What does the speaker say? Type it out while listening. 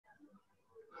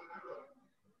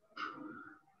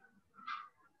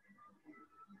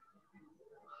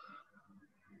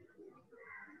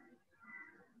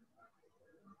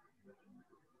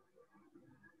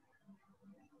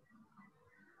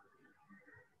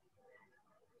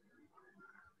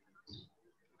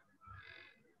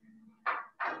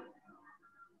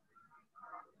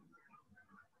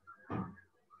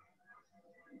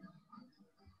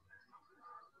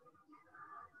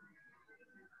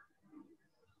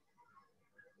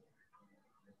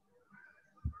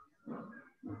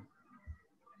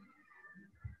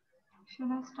Should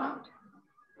I start?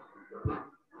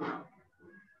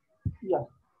 Yes,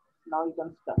 now you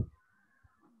can start.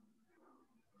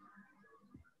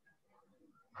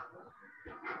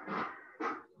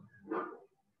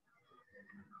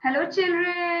 Hello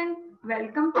children,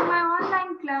 welcome to my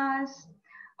online class.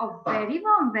 A very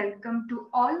warm welcome to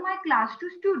all my class 2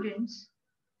 students.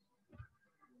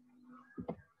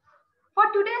 For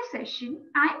today's session,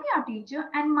 I am your teacher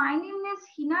and my name is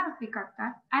Heena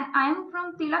and I am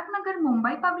from Tilaknagar,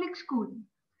 Mumbai Public School.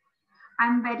 I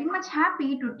am very much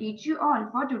happy to teach you all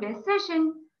for today's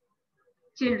session.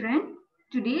 Children,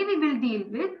 today we will deal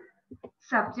with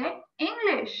subject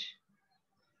English.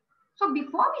 So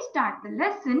before we start the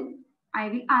lesson, I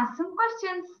will ask some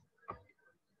questions.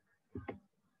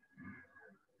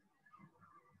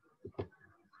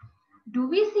 Do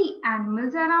we see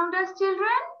animals around us, children?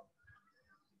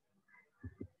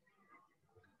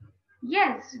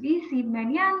 Yes, we see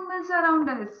many animals around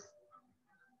us.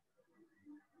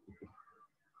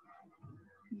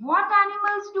 What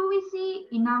animals do we see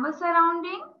in our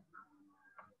surrounding?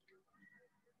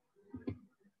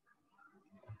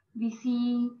 We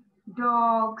see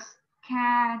dogs,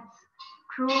 cats,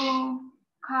 crow,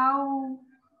 cow,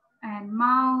 and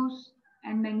mouse,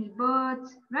 and many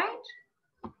birds, right?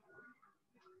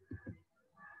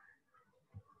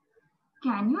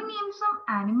 Can you name some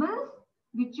animals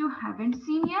which you haven't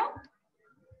seen yet?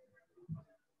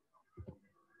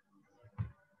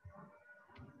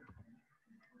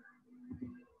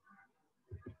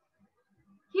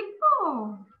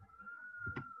 Hippo,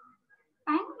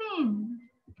 penguin,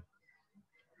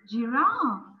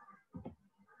 giraffe,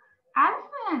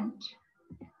 elephant,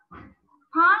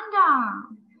 panda.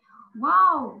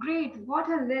 Wow, great, what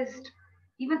a list.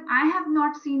 Even I have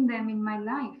not seen them in my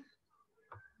life.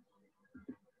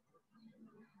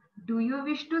 Do you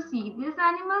wish to see these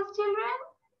animals, children?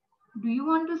 Do you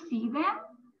want to see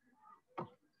them?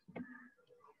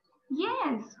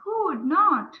 Yes, who would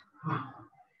not?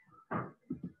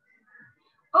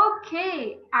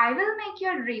 Okay, I will make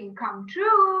your dream come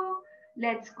true.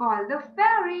 Let's call the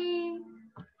fairy.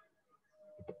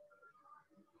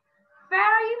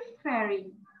 Fairy, fairy,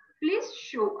 please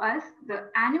show us the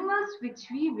animals which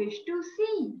we wish to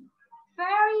see.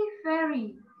 Fairy,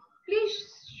 fairy,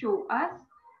 please show us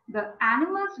the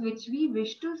animals which we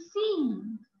wish to see.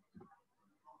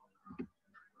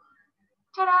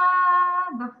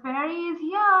 Ta-da! The fairy is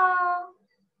here.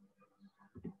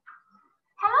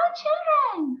 Hello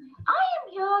children, I am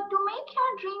here to make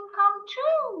your dream come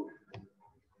true.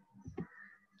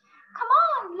 Come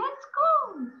on, let's go.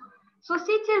 So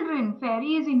see children,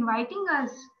 fairy is inviting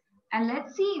us and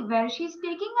let's see where she's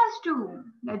taking us to.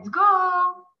 Let's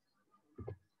go.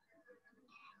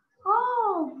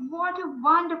 Oh, what a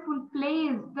wonderful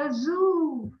place, the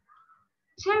zoo.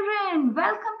 Children,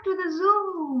 welcome to the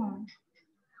zoo.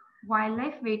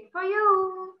 Wildlife wait for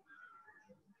you.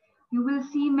 You will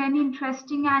see many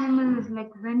interesting animals,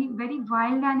 like very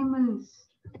wild animals.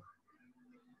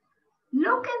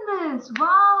 Look at this.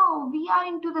 Wow, we are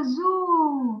into the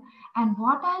zoo. And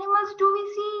what animals do we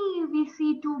see? We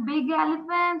see two big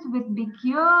elephants with big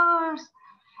ears.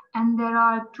 And there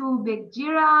are two big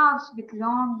giraffes with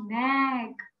long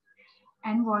neck.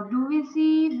 And what do we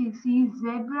see? We see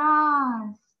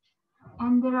zebras.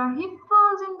 And there are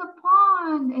hippos in the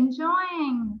pond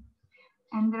enjoying.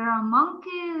 And there are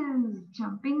monkeys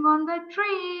jumping on the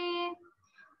tree.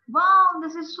 Wow,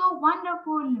 this is so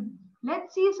wonderful.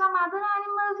 Let's see some other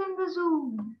animals in the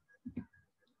zoo.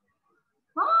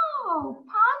 Wow,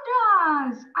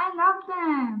 pandas. I love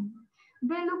them.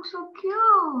 They look so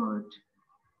cute.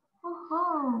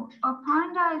 Oh, a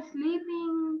panda is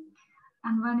sleeping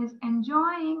and one is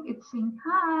enjoying. It's saying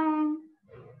hi.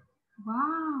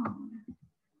 Wow.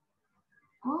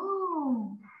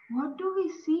 Oh, what do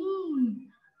we see?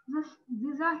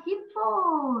 These are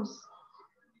hippos.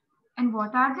 And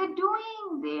what are they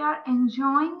doing? They are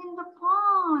enjoying in the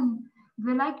pond.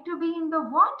 They like to be in the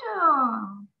water.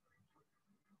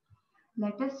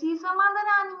 Let us see some other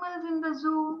animals in the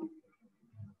zoo.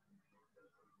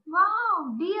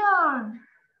 Wow, deer.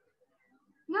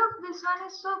 Look, this one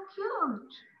is so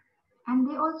cute. And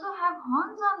they also have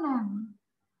horns on them.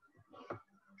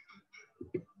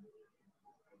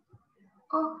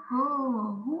 Oh,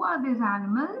 who are these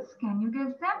animals? Can you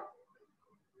guess them?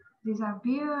 These are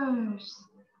bears.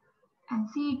 And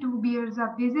see, two bears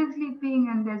are busy sleeping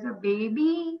and there's a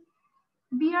baby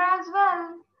bear as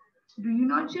well. Do you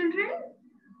know, children?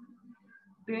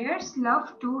 Bears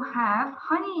love to have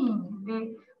honey.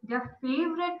 Their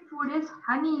favorite food is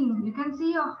honey. You can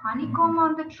see a honeycomb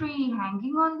on the tree,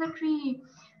 hanging on the tree.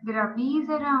 There are bees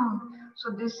around. So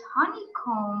this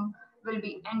honeycomb will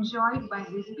be enjoyed by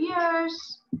his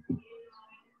peers.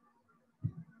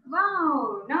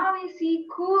 Wow, now we see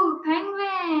cool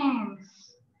penguins.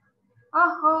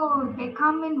 Oh, they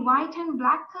come in white and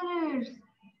black colors.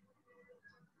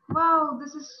 Wow,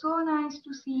 this is so nice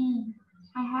to see.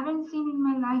 I haven't seen in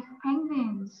my life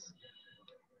penguins.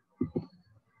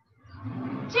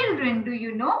 Children, do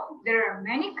you know there are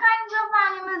many kinds of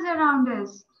animals around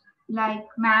us, like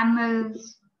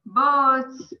mammals,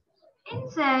 birds,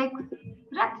 insects,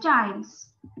 reptiles.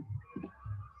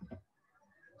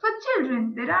 For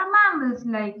children, there are mammals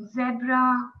like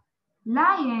zebra,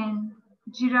 lion,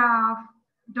 giraffe,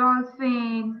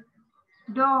 dolphin,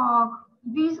 dog.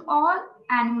 These all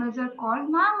animals are called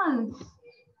mammals.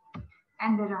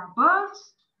 And there are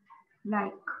birds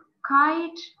like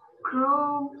kite,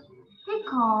 crow,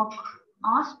 peacock,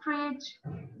 ostrich,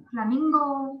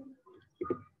 flamingo.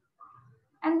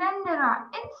 And then there are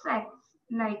insects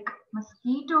like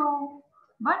mosquito,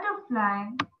 butterfly,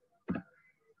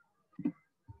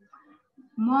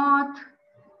 moth,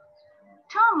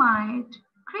 termite,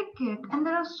 cricket, and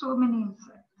there are so many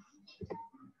insects.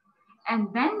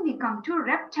 And then we come to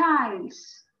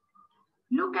reptiles.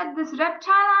 Look at these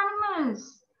reptile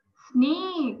animals.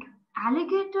 Snake,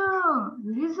 alligator,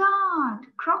 lizard,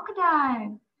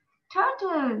 crocodile,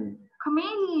 turtle,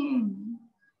 chameleon.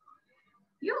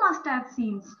 You must have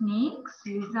seen snakes,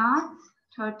 lizards,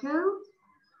 turtles,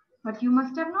 but you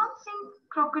must have not seen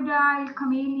crocodile,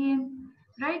 chameleon,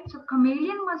 right? So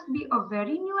chameleon must be a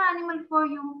very new animal for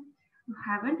you. You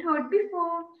haven't heard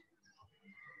before.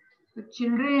 So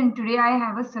children, today I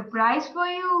have a surprise for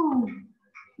you.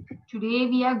 Today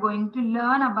we are going to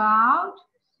learn about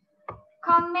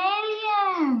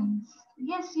chameleons.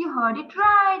 Yes, you heard it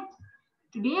right.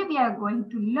 Today we are going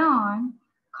to learn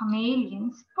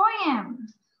chameleons poem.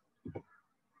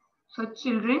 So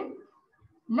children,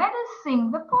 let us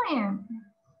sing the poem.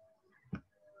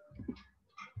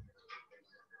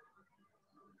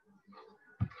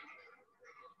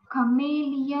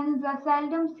 Chameleons are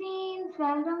seldom seen,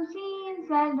 seldom seen,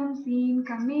 seldom seen.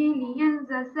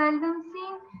 Chameleons are seldom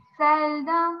seen,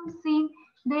 seldom seen.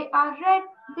 They are red,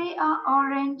 they are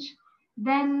orange,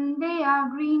 then they are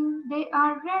green. They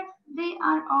are red, they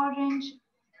are orange,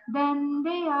 then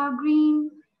they are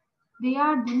green. They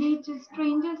are the nature's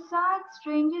strangest sights,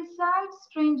 strangest sights,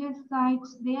 strangest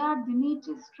sights. They are the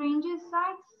nature's strangest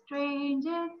sights,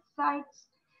 strangest sights.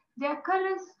 Their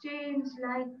colors change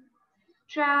like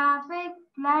traffic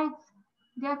lights.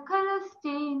 Their colors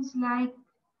change like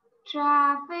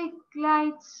traffic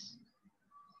lights.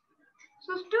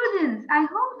 So students, I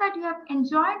hope that you have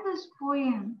enjoyed this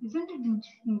poem. Isn't it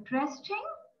interesting?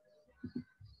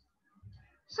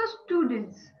 So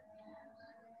students,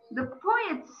 the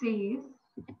poet says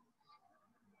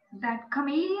that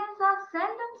chameleons are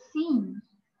seldom seen.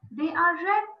 They are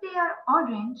red, they are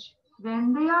orange,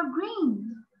 then they are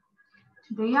green.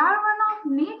 They are one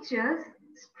of nature's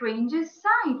strangest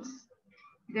sights.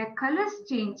 Their colors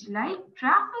change like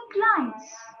traffic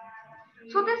lights.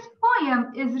 So this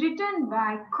poem is written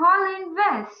by Colin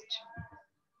West.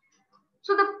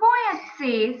 So the poet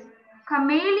says,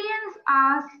 chameleons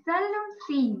are seldom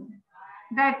seen.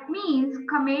 That means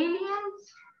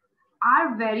chameleons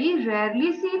are very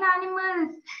rarely seen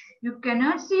animals. You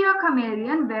cannot see a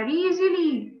chameleon very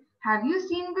easily. Have you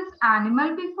seen this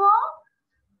animal before?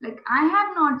 Like I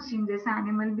have not seen this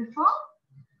animal before.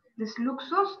 This looks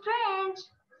so strange.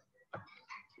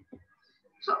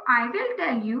 So I will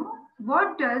tell you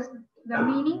what does the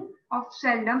meaning of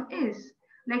seldom is.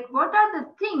 Like what are the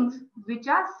things which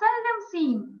are seldom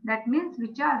seen? That means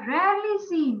which are rarely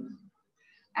seen.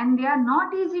 And they are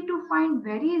not easy to find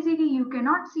very easily. You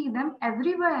cannot see them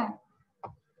everywhere.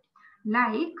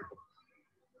 Like,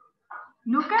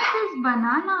 look at these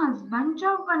bananas, bunch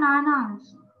of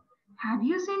bananas. Have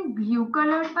you seen blue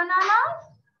colored bananas?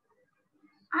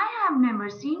 I have never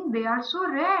seen, they are so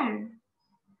rare.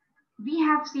 We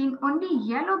have seen only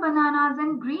yellow bananas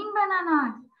and green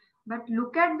bananas. But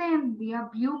look at them, they are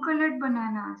blue colored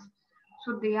bananas.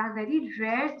 So they are very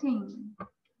rare thing.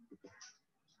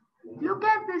 Look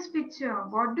at this picture.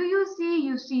 What do you see?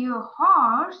 You see a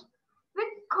horse with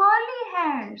curly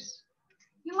hairs.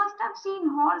 You must have seen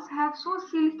horse have so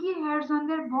silky hairs on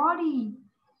their body.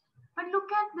 But look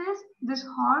at this. This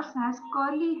horse has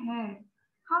curly hair.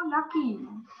 How lucky.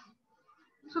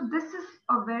 So this is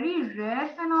a very rare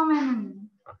phenomenon.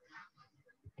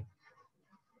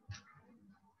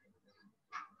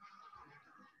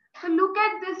 So look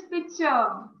at this picture.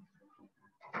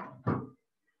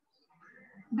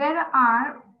 There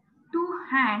are two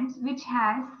hands which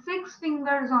has 6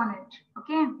 fingers on it.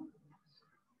 Okay.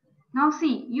 Now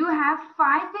see, you have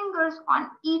 5 fingers on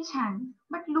each hand,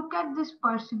 but look at this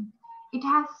person. It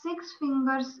has 6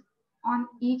 fingers on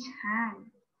each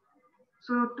hand.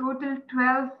 So total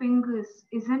 12 fingers.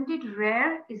 Isn't it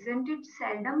rare? Isn't it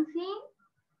seldom seen?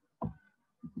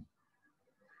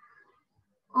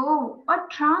 Oh, a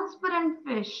transparent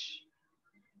fish.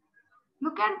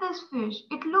 Look at this fish.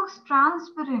 It looks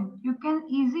transparent. You can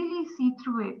easily see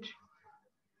through it.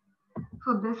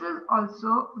 So this is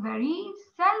also very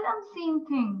seldom seen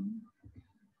thing.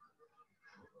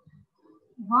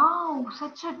 Wow,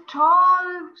 such a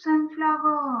tall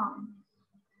sunflower.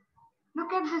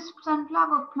 Look at this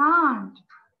sunflower plant.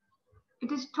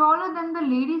 It is taller than the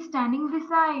lady standing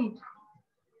beside.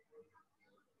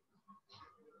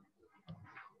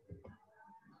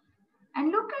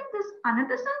 And look at this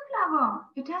another sunflower.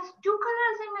 It has 2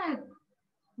 colors in it.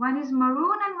 One is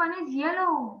maroon and one is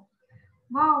yellow.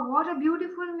 Wow, what a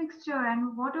beautiful mixture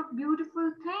and what a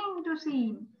beautiful thing to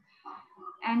see.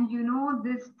 And you know,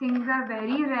 these things are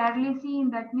very rarely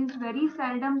seen. That means very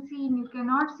seldom seen. You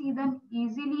cannot see them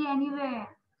easily anywhere.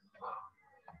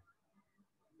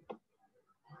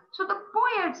 So the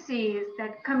poet says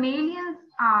that chameleons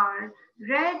are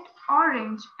red,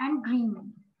 orange, and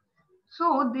green.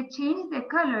 So they change their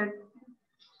color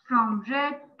from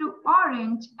red to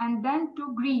orange and then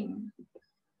to green.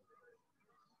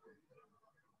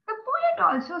 The poet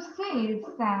also says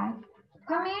that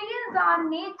chameleons are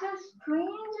nature's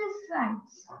strangest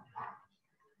sights.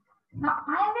 Now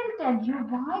I will tell you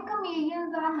why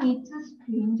chameleons are nature's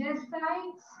strangest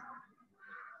sights.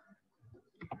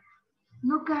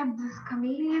 Look at this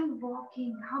chameleon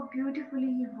walking, how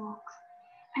beautifully he walks.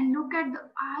 And look at the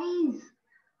eyes,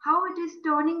 how it is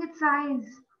turning its eyes.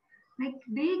 Like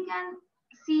they can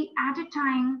see at a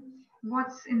time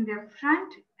what's in their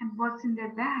front and what's in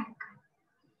their back.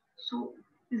 So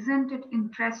isn't it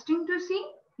interesting to see?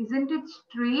 Isn't it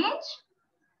strange?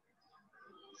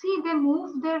 See, they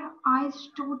move their eyes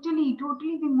totally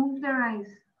they move their eyes.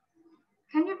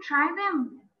 Can you try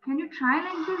them? Can you try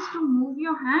like this to move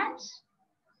your hands?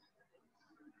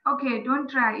 Okay, don't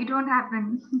try, it won't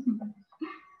happen.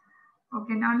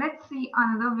 Okay, now let's see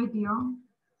another video.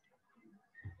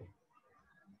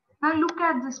 Now look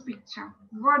at this picture.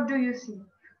 What do you see?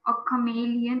 A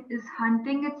chameleon is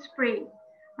hunting its prey.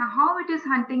 Now how it is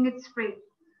hunting its prey?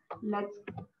 Let's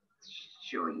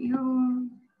show you.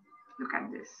 Look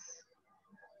at this.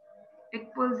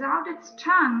 It pulls out its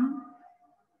tongue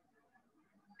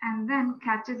and then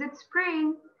catches its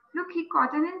prey. Look, he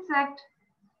caught an insect.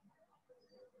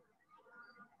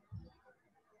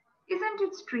 Isn't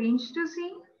it strange to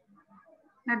see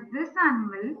that this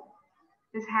animal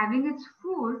is having its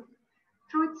food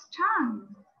through its tongue?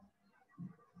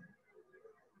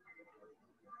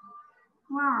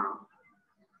 Wow,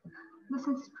 this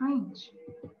is strange.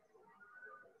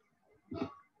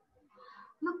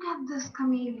 Look at this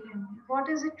chameleon. What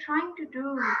is it trying to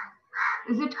do?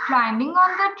 Is it climbing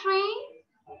on the tree?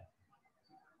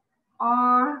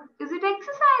 Or is it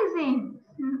exercising?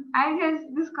 I guess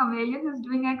this chameleon is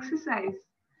doing exercise.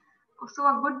 So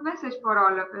a good message for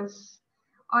all of us.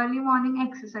 Early morning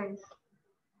exercise.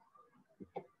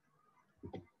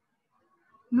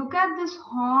 Look at this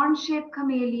horn-shaped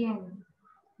chameleon.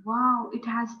 Wow, it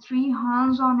has 3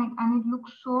 horns on it and it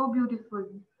looks so beautiful.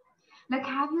 Like,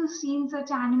 have you seen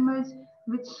such animals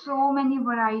with so many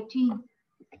variety?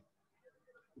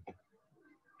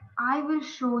 I will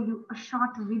show you a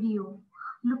short video.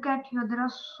 Look at here, there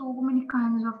are so many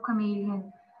kinds of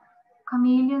chameleon.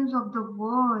 Chameleons of the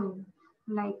world.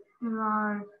 Like there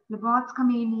are Labott's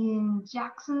chameleon,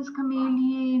 Jackson's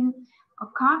chameleon, a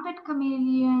carpet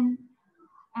chameleon.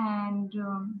 And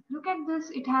look at this,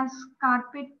 it has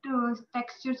carpet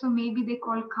texture, so maybe they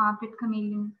call carpet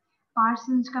chameleon.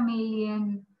 Parsons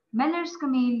chameleon, Miller's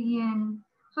chameleon.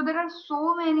 So there are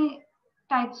so many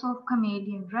types of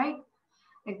chameleon, right?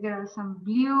 Like there are some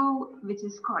blue, which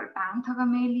is called panther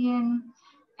chameleon,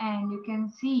 and you can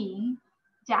see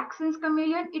Jackson's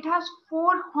chameleon. It has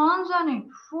 4 horns on it,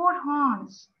 4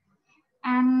 horns,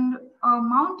 and a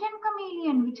mountain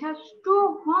chameleon which has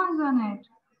 2 horns on it.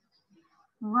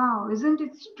 Wow, isn't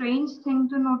it strange thing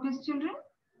to notice, children?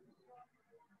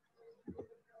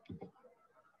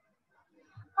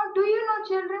 Or do you know,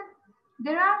 children,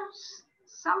 there are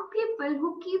some people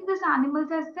who keep these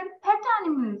animals as their pet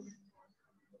animals.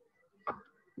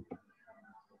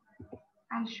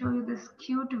 I'll show you this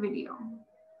cute video.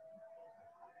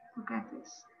 Look at this.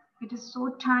 It is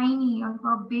so tiny,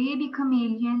 a baby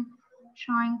chameleon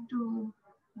trying to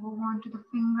go onto the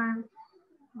finger.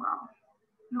 Wow,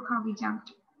 look how he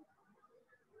jumped.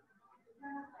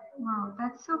 Wow,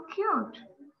 that's so cute.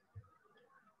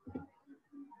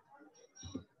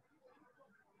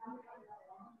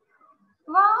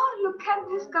 Wow, look at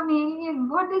this chameleon.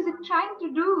 What is it trying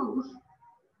to do?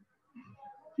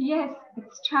 Yes,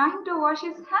 it's trying to wash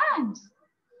its hands.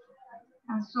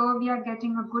 And so we are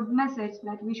getting a good message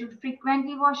that we should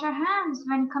frequently wash our hands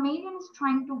when chameleon is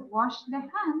trying to wash their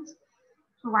hands.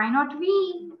 So why not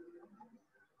we?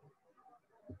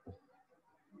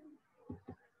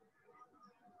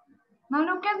 Now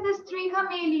look at these three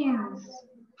chameleons.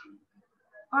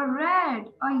 A red,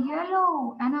 a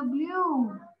yellow, and a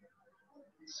blue.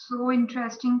 So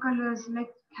interesting colors.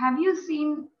 Like, have you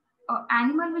seen an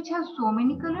animal which has so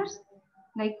many colors?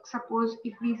 Like, suppose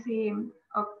if we say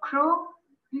a crow,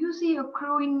 do you see a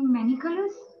crow in many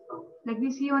colors? Like,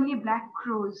 we see only black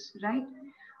crows, right?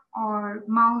 Or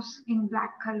mouse in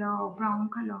black color or brown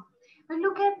color. But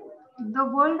look at the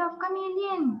world of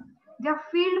chameleon. They are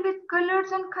filled with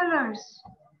colors and colors.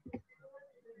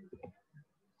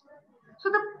 So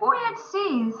the poet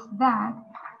says that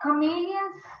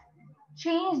chameleons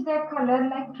change their color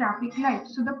like traffic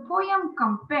lights. So the poem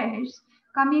compares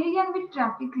chameleon with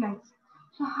traffic lights.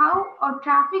 So how a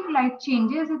traffic light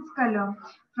changes its color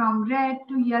from red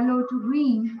to yellow to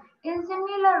green. In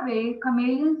similar way,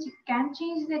 chameleons can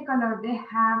change their color. They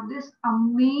have this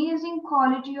amazing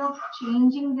quality of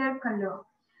changing their color.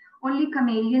 Only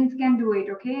chameleons can do it,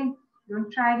 okay?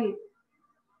 Don't try it.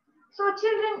 So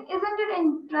children, isn't it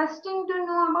interesting to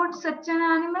know about such an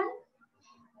animal?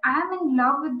 I am in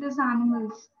love with these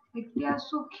animals. Like they are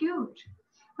so cute.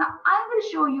 Now I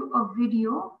will show you a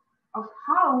video of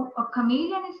how a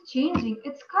chameleon is changing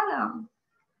its color.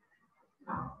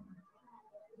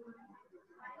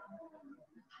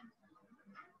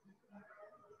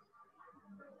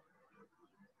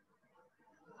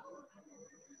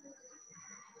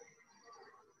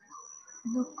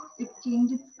 Look, it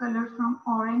changed its color from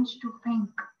orange to pink.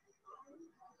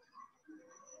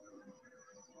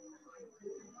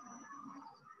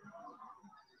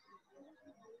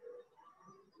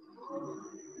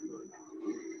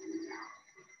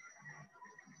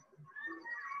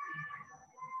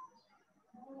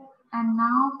 And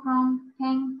now from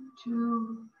pink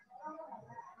to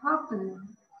purple.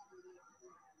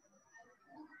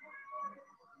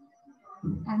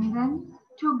 And then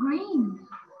to green.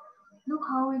 Look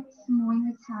how it's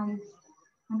moving its eyes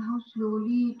and how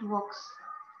slowly it walks.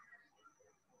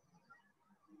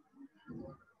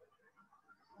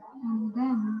 And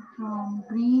then from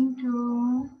green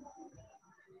to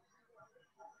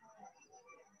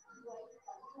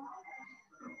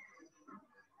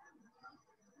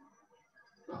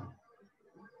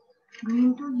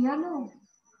yellow.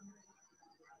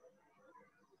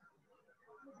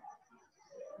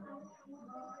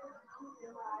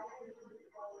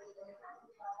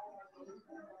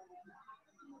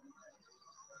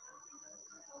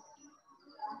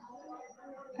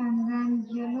 And then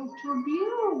yellow to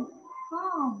blue.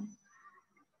 Wow.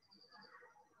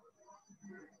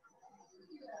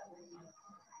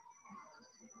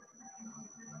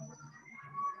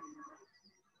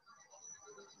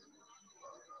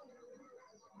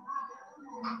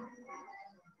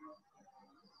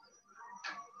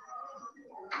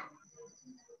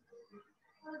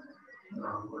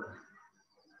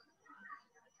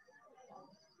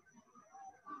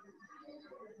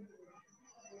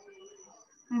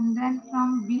 And then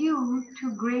from blue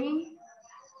to gray.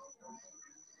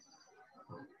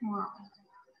 Wow.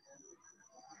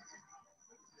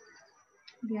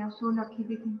 They are so lucky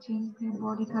they can change their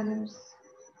body colors.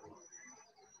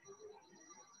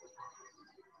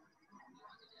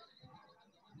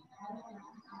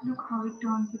 Look how it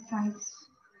turns its eyes.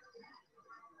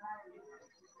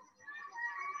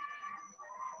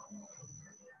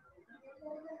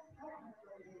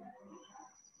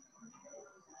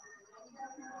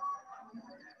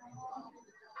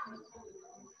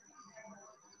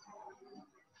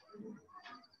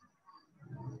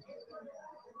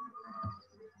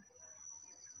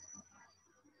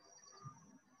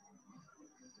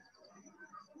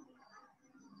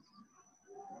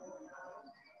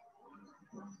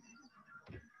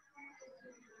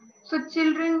 So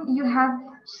children, you have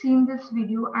seen this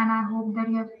video and I hope that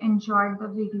you have enjoyed the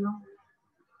video.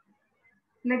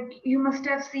 Like you must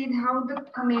have seen how the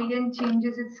chameleon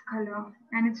changes its color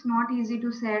and it's not easy to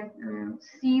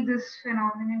see this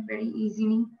phenomenon very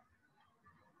easily.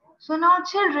 So now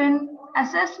children,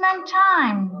 assessment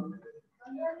time.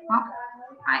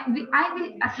 I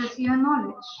will assess your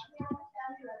knowledge.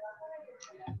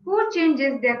 Who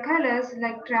changes their colors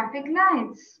like traffic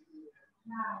lights?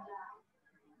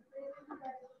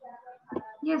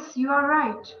 Yes, you are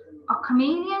right. A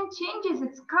chameleon changes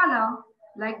its color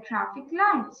like traffic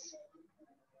lights.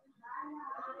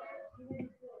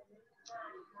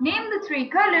 Name the three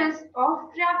colors of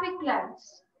traffic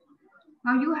lights.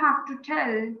 Now you have to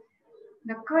tell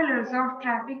the colors of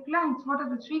traffic lights. What are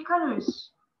the three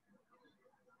colors?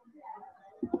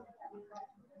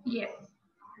 Yes,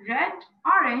 red,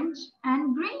 orange,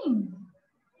 and green.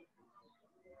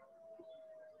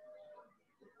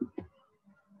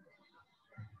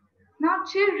 Now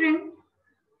children,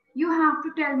 you have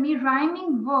to tell me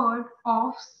rhyming word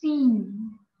of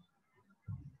scene.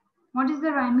 What is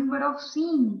the rhyming word of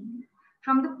scene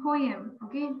from the poem?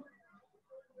 Okay.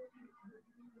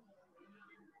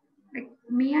 Like,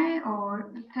 may I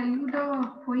or tell you the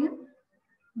poem?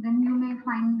 Then you may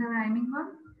find the rhyming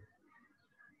word.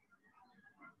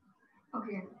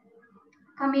 Okay.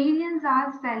 Chameleons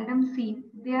are seldom seen.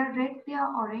 They are red, they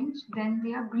are orange, then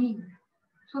they are green.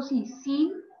 So see,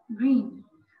 scene, green.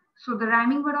 So the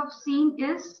rhyming word of scene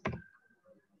is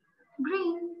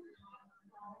green.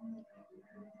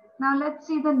 Now let's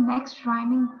see the next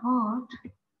rhyming word,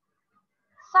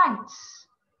 sights.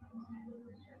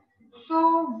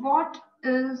 So what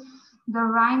is the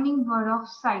rhyming word of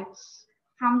sights?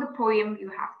 From the poem you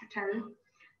have to tell.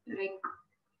 Like,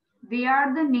 they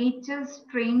are the nature's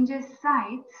strangest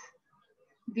sights.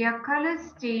 Their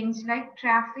colors change like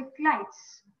traffic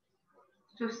lights.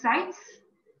 So sights,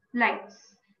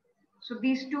 lights. So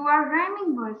these two are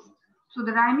rhyming words. So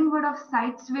the rhyming word of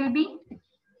sights will be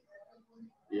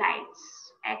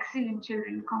lights. Excellent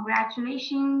children,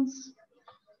 congratulations.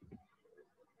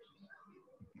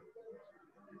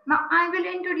 Now I will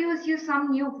introduce you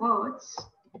some new words.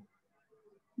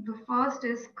 The first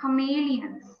is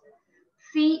chameleons.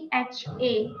 Chameleons.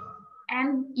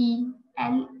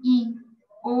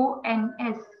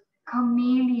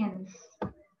 Chameleons.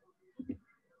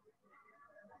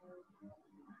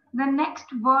 The next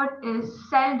word is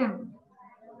seldom.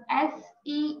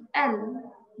 Seldom.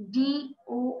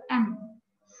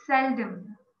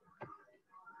 Seldom.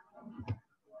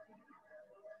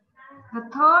 The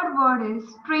third word is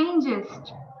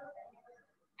strangest.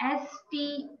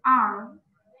 Strangest.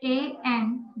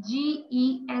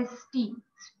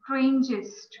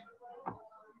 Strangest.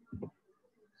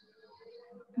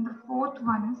 And the fourth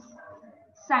one is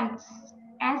sights.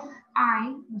 Sights.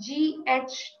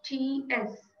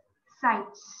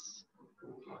 Sights.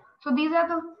 So these are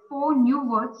the 4 new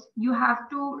words. You have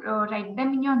to write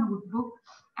them in your notebook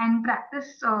and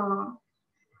practice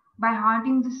by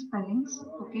hearting the spellings.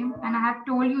 Okay. And I have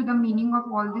told you the meaning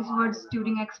of all these words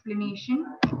during explanation.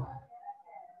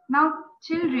 Now,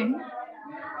 children,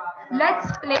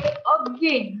 let's play a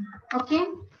game. Okay.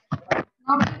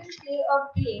 Now we will play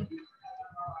a game.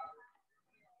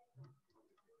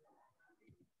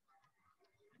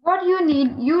 What you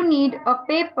need a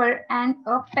paper and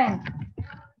a pen.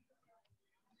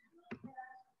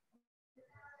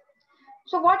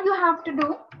 So what you have to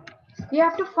do, you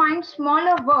have to find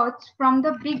smaller words from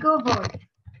the bigger word.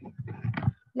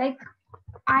 Like,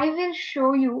 I will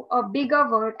show you a bigger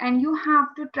word and you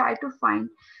have to try to find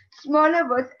smaller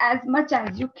words as much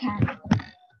as you can.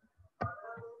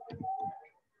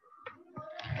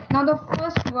 Now the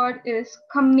first word is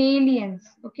chameleons.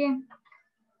 Okay.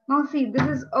 Now see, this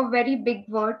is a very big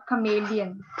word,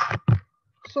 chameleon.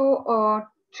 So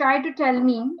try to tell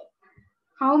me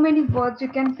how many words you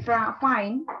can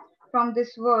find from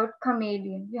this word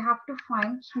chameleon. You have to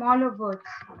find smaller words.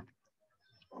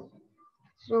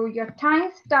 So your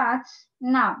time starts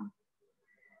now.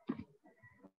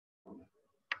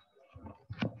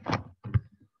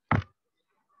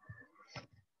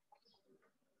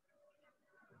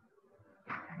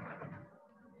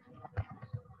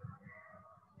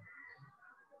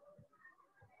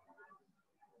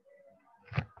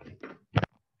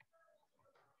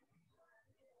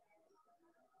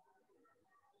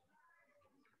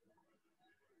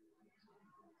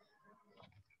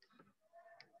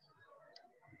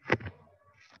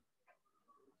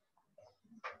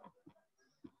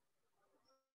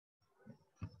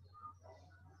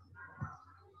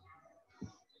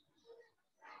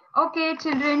 Okay,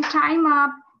 children, time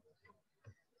up.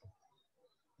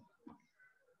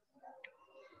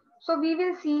 So we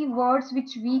will see words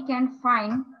which we can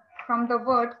find from the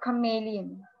word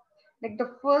chameleon. Like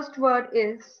the first word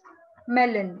is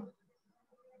melon.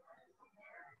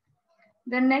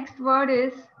 The next word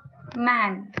is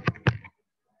man.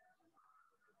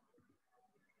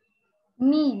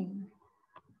 Meal.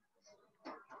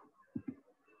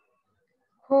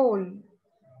 Whole.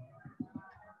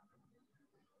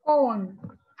 Cone.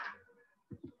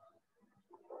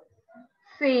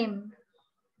 Same.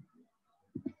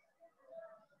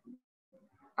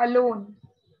 Alone.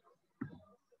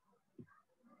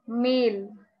 Male.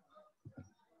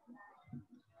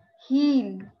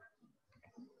 Heel.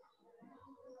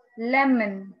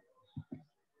 lemon,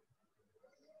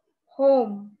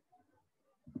 home,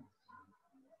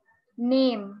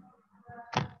 name,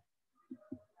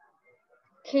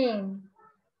 cane,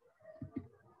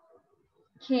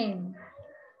 cane.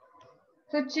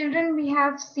 So children, we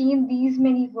have seen these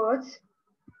many words.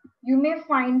 You may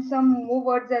find some more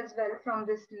words as well from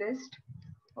this list.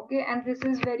 Okay, and this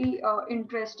is very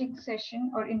interesting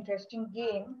session or interesting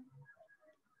game.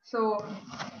 So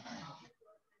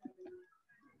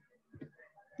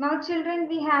now children,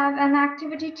 we have an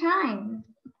activity time.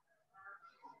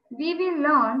 We will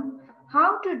learn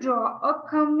how to draw a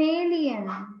chameleon.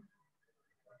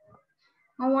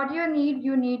 Now what you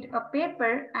need a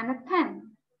paper and a pen.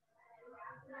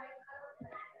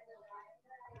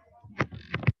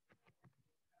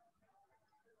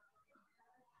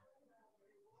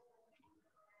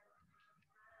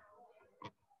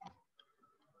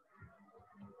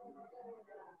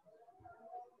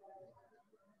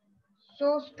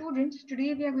 So students,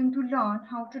 today we are going to learn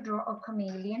how to draw a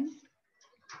chameleon.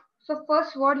 So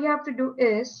first what you have to do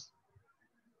is,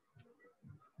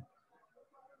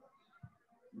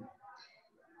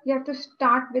 you have to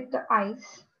start with the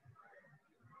eyes.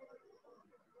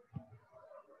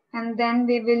 And then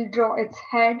we will draw its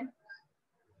head.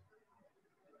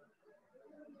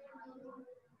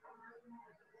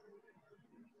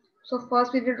 So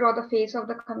first we will draw the face of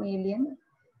the chameleon.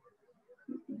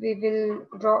 We will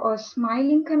draw a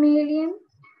smiling chameleon.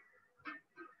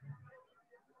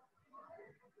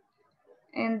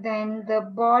 And then the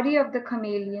body of the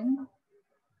chameleon.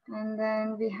 And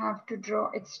then we have to draw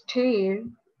its tail.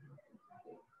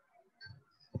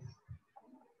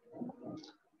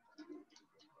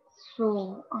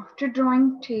 So after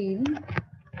drawing tail,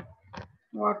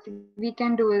 what we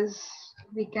can do is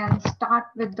we can start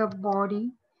with the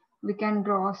body. We can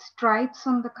draw stripes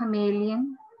on the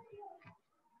chameleon.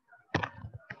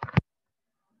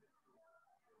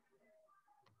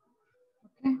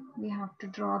 Okay, we have to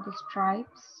draw the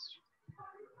stripes.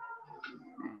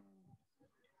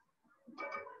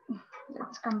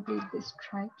 Let's complete the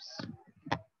stripes.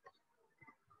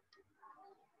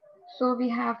 So we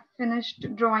have finished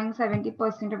drawing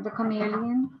 70% of the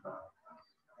chameleon.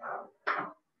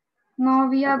 Now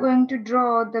we are going to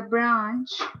draw the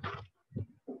branch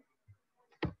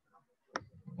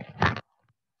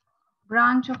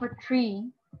of a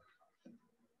tree.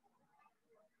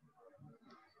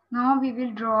 Now we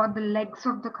will draw the legs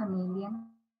of the chameleon.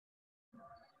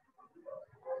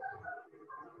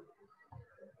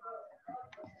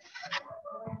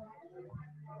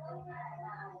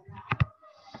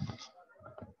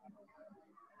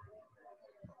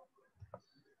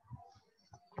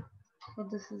 So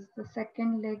this is the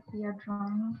second leg we are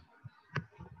drawing.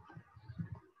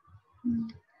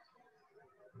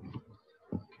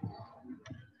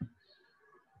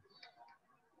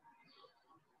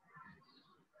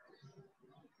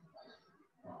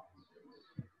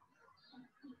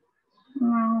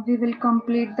 Now we will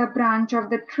complete the branch of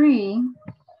the tree.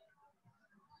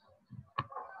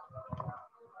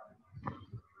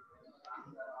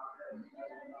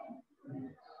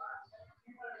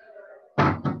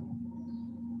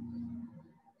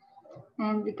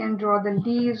 And we can draw the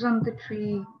leaves on the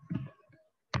tree.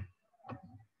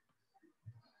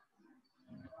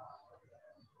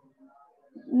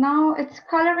 Now it's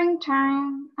coloring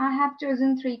time. I have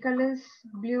chosen 3 colors,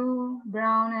 blue,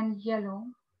 brown, and yellow.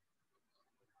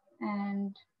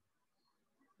 And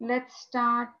let's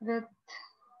start with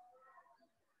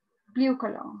blue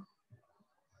color.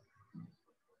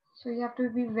 So you have to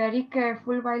be very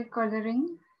careful while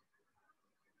coloring.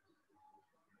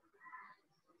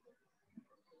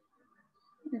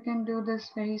 You can do this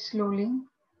very slowly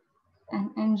and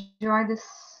enjoy this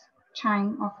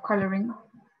time of coloring.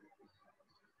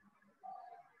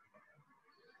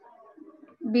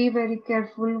 Be very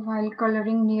careful while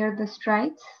coloring near the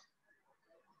stripes,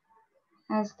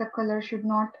 as the color should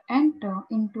not enter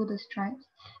into the stripes.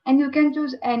 And you can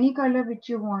choose any color which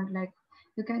you want, like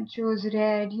you can choose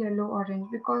red, yellow, orange,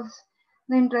 because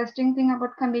the interesting thing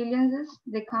about chameleons is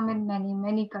they come in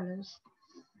many colors.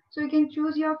 So you can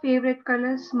choose your favorite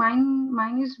colors.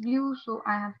 Mine is blue, so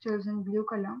I have chosen blue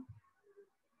color.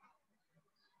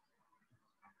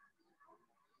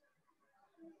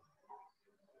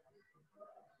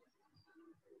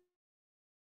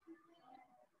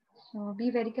 So be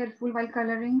very careful while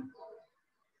coloring.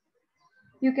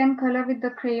 You can color with the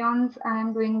crayons. I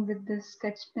am doing with the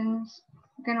sketch pens.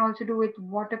 You can also do with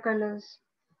watercolors,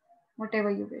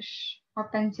 whatever you wish, or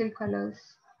pencil colors.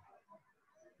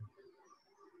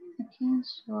 Okay,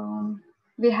 so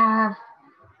we have,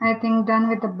 I think, done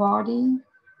with the body,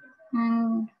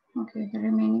 and okay, the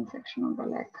remaining section of the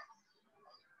leg.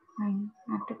 Fine,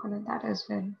 I have to color that as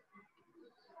well.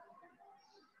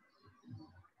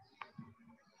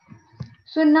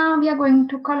 So now we are going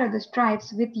to color the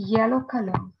stripes with yellow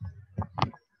color.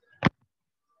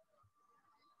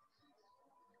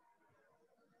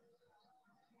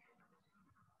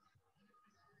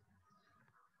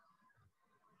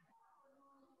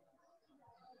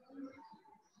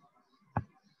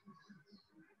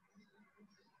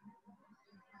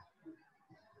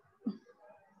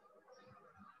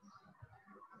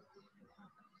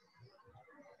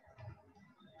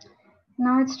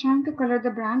 Now it's time to color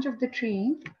the branch of the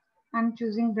tree. I'm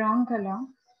choosing brown color.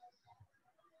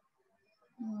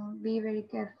 Be very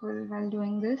careful while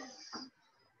doing this.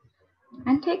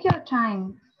 And take your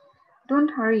time. Don't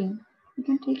hurry. You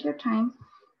can take your time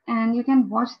and you can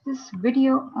watch this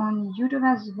video on YouTube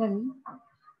as well.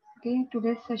 Okay,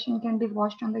 today's session can be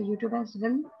watched on the YouTube as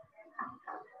well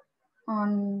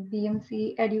on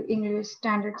BMC Edu English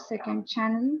Standard Second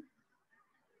channel.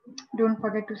 Don't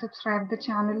forget to subscribe the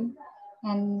channel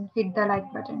and hit the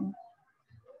like button.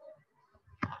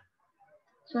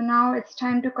 So now it's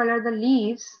time to color the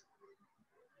leaves.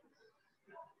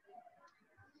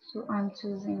 So I'm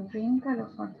choosing green color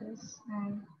for this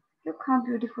and look how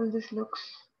beautiful this looks.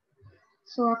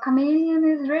 So a chameleon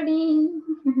is ready.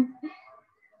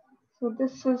 So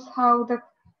this is how the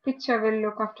picture will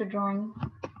look after drawing.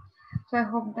 So I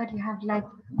hope that you have liked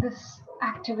this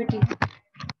activity.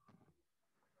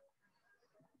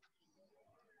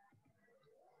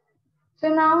 So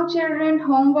now children,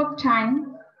 homework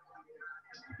time.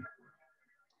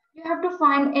 You have to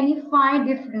find any 5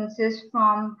 differences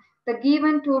from the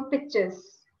given 2 pictures.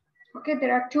 Okay,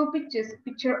 there are 2 pictures,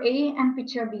 picture A and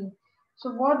picture B.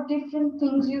 So what different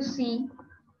things you see?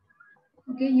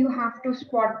 Okay, you have to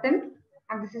spot them.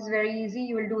 And this is very easy.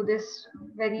 You will do this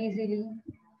very easily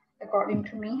according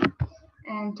to me.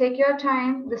 And take your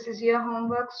time. This is your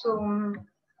homework. So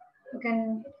you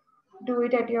can do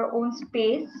it at your own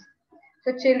space.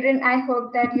 So children, I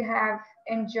hope that you have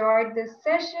enjoyed this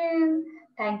session.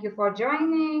 Thank you for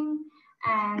joining.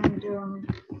 And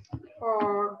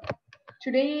for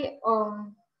today,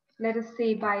 let us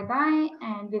say bye-bye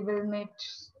and we will meet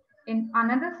in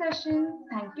another session.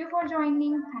 Thank you for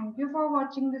joining. Thank you for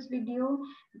watching this video.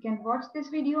 You can watch this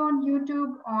video on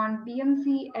YouTube on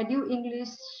BMC Edu English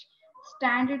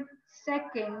Standard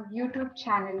Second YouTube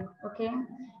channel. Okay, you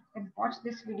can watch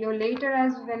this video later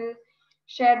as well.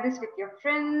 Share this with your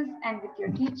friends and with your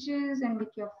teachers and with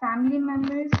your family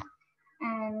members.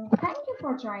 And thank you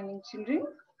for joining, children.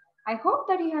 I hope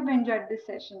that you have enjoyed this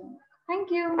session.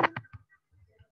 Thank you.